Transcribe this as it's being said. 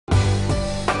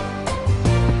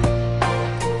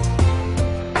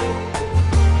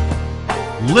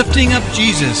lifting up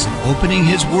Jesus, opening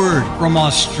His Word from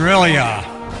Australia,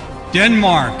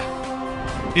 Denmark,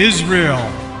 Israel,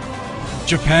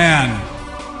 Japan,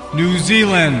 New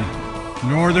Zealand,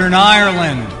 Northern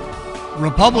Ireland,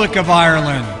 Republic of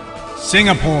Ireland,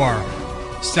 Singapore,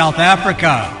 South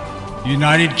Africa,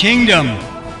 United Kingdom,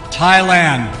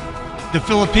 Thailand, the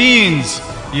Philippines,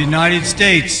 the United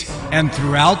States, and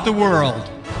throughout the world.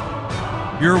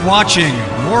 You're watching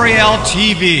Moriel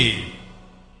TV.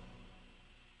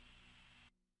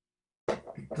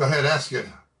 Go ahead, ask it.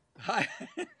 Hi.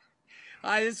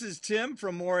 Hi, this is Tim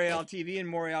from Moriel TV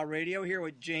and Moriel Radio here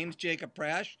with James Jacob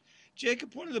Prasch.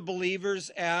 Jacob, one of the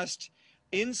believers, asked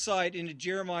insight into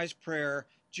Jeremiah's prayer,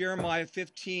 Jeremiah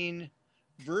 15,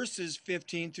 verses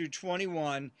 15 through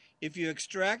 21. If you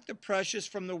extract the precious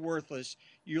from the worthless,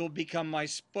 you'll become my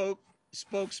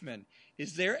spokesman.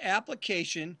 Is there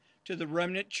application to the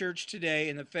remnant church today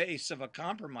in the face of a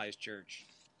compromised church?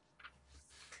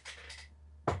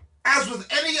 As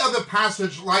with any other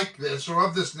passage like this or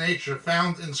of this nature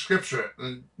found in Scripture,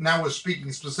 and now we're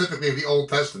speaking specifically of the Old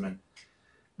Testament,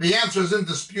 the answer is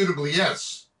indisputably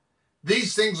yes.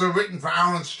 These things are written for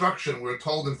our instruction, we're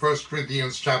told in 1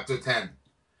 Corinthians chapter 10.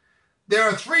 There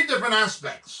are three different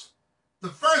aspects. The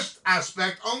first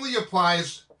aspect only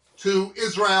applies to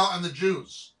Israel and the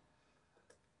Jews.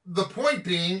 The point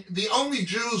being, the only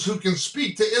Jews who can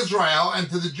speak to Israel and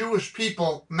to the Jewish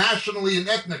people nationally and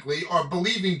ethnically are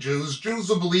believing Jews, Jews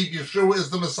who believe Yeshua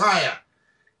is the Messiah.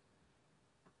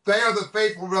 They are the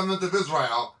faithful remnant of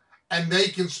Israel, and they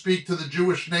can speak to the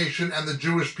Jewish nation and the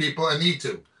Jewish people and need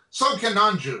to. So can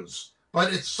non-Jews,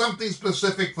 but it's something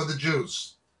specific for the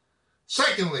Jews.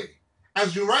 Secondly,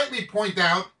 as you rightly point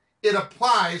out, it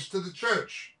applies to the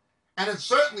church, and it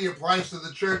certainly applies to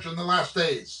the church in the last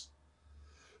days.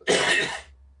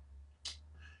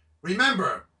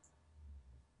 Remember,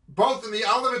 both in the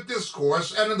Olivet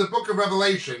Discourse and in the book of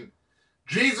Revelation,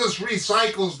 Jesus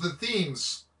recycles the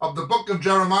themes of the book of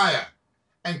Jeremiah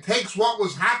and takes what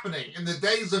was happening in the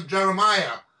days of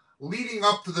Jeremiah leading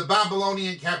up to the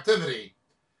Babylonian captivity,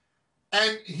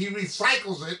 and he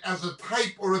recycles it as a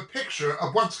type or a picture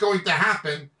of what's going to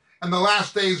happen in the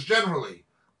last days generally,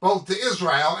 both to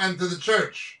Israel and to the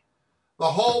church. The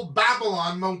whole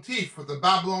Babylon motif with the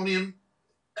Babylonian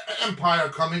Empire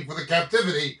coming for the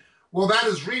captivity, well, that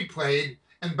is replayed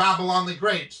in Babylon the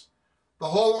Great. The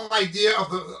whole idea of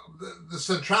the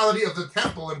centrality of the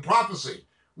temple in prophecy,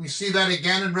 we see that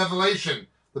again in Revelation,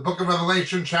 the book of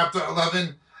Revelation, chapter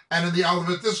 11, and in the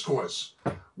Olivet Discourse.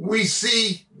 We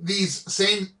see these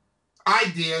same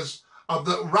ideas of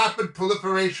the rapid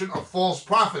proliferation of false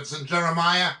prophets in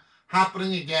Jeremiah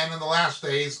happening again in the last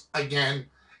days, again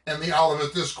in the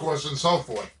Olivet Discourse and so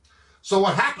forth. So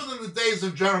what happened in the days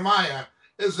of Jeremiah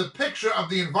is a picture of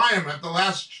the environment the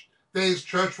last days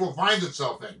church will find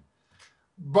itself in,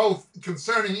 both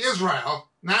concerning Israel,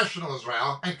 national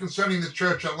Israel, and concerning the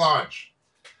church at large.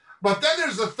 But then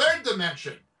there's a third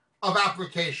dimension of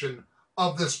application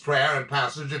of this prayer and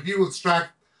passage if you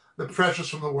extract the precious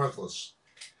from the worthless.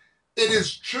 It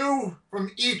is true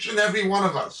from each and every one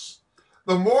of us.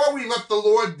 The more we let the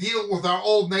Lord deal with our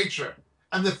old nature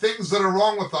and the things that are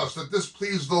wrong with us that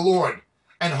displease the Lord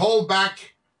and hold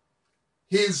back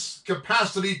His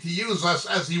capacity to use us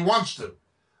as He wants to,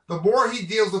 the more He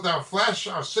deals with our flesh,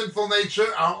 our sinful nature,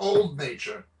 our old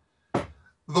nature,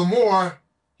 the more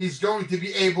He's going to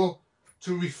be able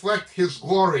to reflect His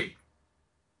glory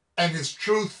and His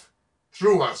truth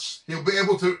through us. He'll be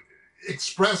able to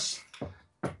express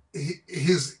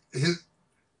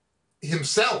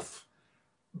Himself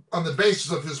on the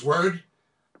basis of His word.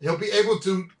 He'll be able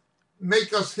to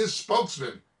make us His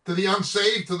spokesman to the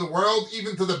unsaved, to the world,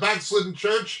 even to the backslidden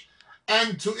church,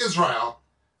 and to Israel,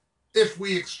 if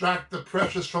we extract the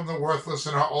precious from the worthless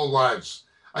in our old lives.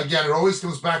 Again, it always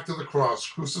comes back to the cross.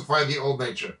 Crucify the old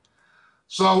nature.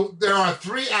 So there are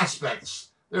three aspects.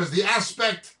 There's the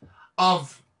aspect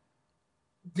of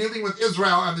dealing with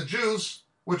Israel and the Jews,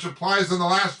 which applies in the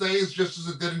last days just as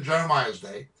it did in Jeremiah's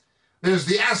day. There's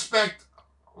the aspect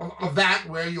of that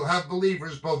where you have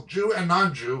believers, both Jew and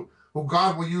non-Jew, who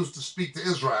God will use to speak to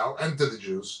Israel and to the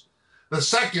Jews. The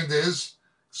second is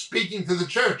speaking to the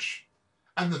church.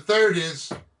 And the third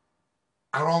is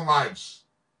our own lives,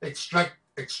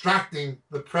 extracting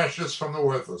the precious from the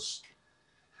worthless.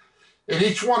 In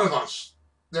each one of us,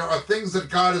 there are things that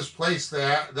God has placed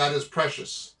there that is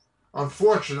precious.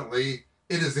 Unfortunately,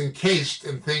 it is encased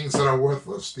in things that are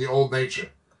worthless, the old nature.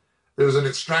 There's an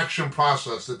extraction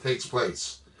process that takes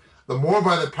place. The more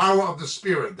by the power of the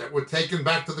Spirit that we're taken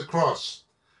back to the cross,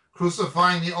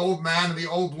 crucifying the old man and the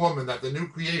old woman, that the new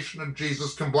creation of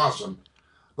Jesus can blossom,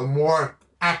 the more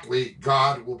aptly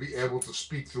God will be able to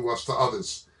speak through us to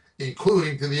others,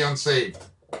 including to the unsaved,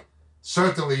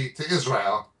 certainly to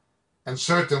Israel, and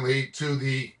certainly to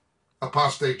the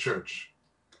apostate church.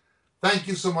 Thank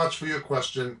you so much for your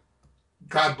question.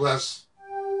 God bless.